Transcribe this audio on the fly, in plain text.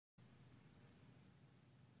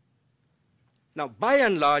Now, by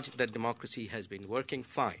and large, that democracy has been working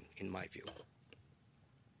fine, in my view.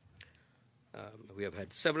 We have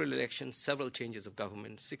had several elections, several changes of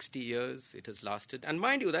government, 60 years it has lasted. And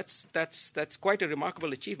mind you, that's quite a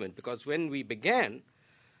remarkable achievement, because when we began,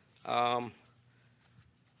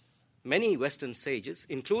 many Western sages,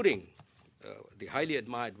 including the highly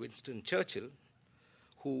admired Winston Churchill,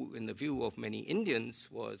 who, in the view of many Indians,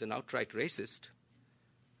 was an outright racist.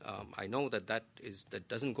 I know that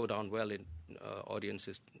doesn't go down well in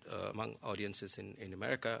audiences, among audiences in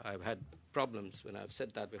America. I've had problems when I've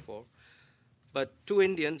said that before. But to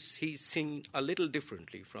Indians, he's seen a little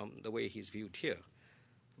differently from the way he's viewed here.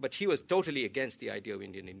 But he was totally against the idea of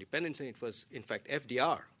Indian independence, and it was, in fact,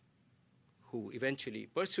 FDR who eventually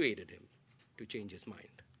persuaded him to change his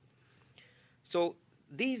mind. So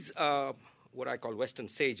these, what I call Western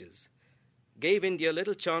sages, gave India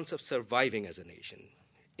little chance of surviving as a nation.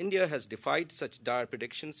 India has defied such dire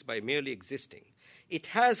predictions by merely existing. It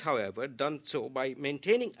has, however, done so by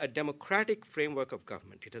maintaining a democratic framework of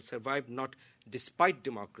government. It has survived not despite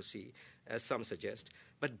democracy, as some suggest,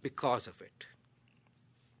 but because of it.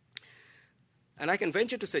 And I can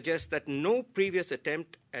venture to suggest that no previous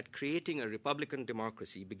attempt at creating a republican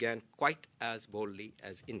democracy began quite as boldly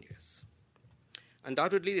as India's.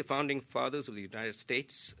 Undoubtedly, the founding fathers of the United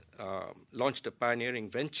States launched a pioneering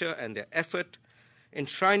venture, and their effort,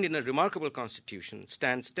 enshrined in a remarkable constitution,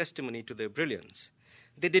 stands testimony to their brilliance.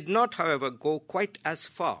 They did not, however, go quite as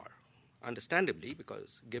far, understandably,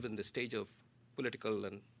 because given the stage of political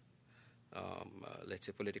and, let's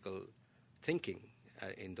say, political thinking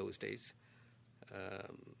in those days,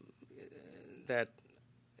 that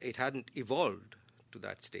it hadn't evolved to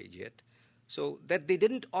that stage yet, so that they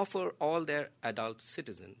didn't offer all their adult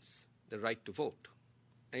citizens the right to vote.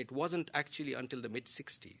 And it wasn't actually until the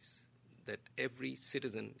mid-60s that every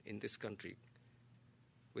citizen in this country,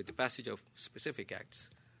 with the passage of specific acts,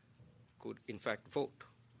 could in fact vote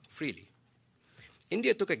freely.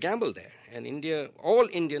 India took a gamble there, and all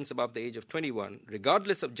Indians above the age of 21,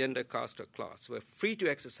 regardless of gender, caste, or class, were free to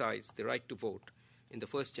exercise the right to vote in the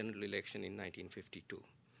first general election in 1952.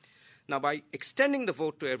 Now, by extending the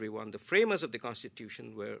vote to everyone, the framers of the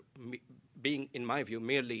Constitution were being, in my view,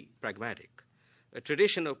 merely pragmatic. A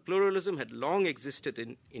tradition of pluralism had long existed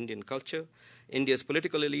in Indian culture. India's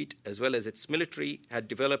political elite, as well as its military, had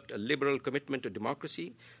developed a liberal commitment to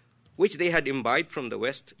democracy, which they had imbibed from the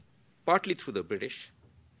West, partly through the British,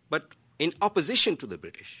 but in opposition to the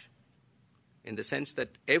British, in the sense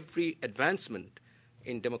that every advancement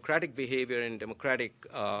in democratic behavior and democratic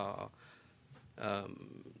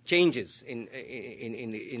changes in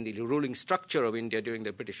the ruling structure of India during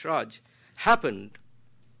the British Raj happened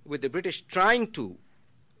with the British trying to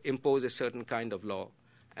impose a certain kind of law,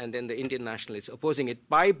 and then the Indian nationalists opposing it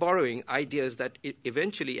by borrowing ideas that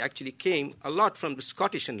eventually actually came a lot from the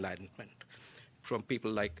Scottish Enlightenment, from people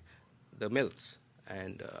like the Mills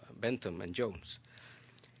and Bentham and Jones.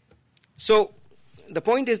 So the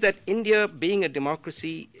point is that India, being a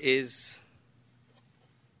democracy, is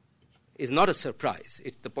not a surprise.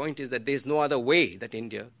 The point is that there's no other way that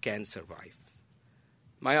India can survive.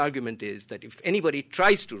 My argument is that if anybody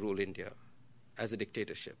tries to rule India as a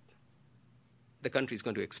dictatorship, the country is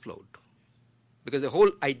going to explode. Because the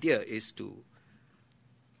whole idea is to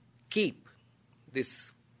keep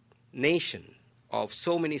this nation of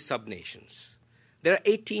so many sub-nations. There are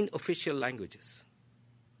 18 official languages,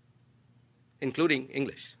 including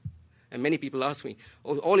English. And many people ask me,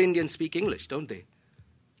 oh, all Indians speak English, don't they?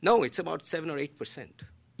 No, it's about 7 or 8%.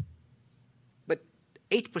 But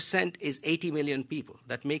 8% is 80 million people.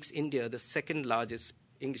 That makes India the second largest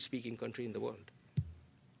English-speaking country in the world.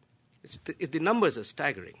 The numbers are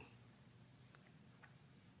staggering.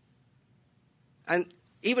 And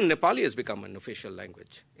even Nepali has become an official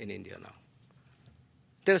language in India now.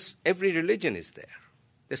 Every religion is there.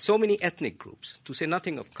 There's so many ethnic groups, to say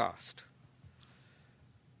nothing of caste.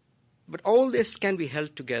 But all this can be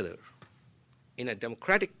held together in a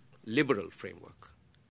democratic, liberal framework.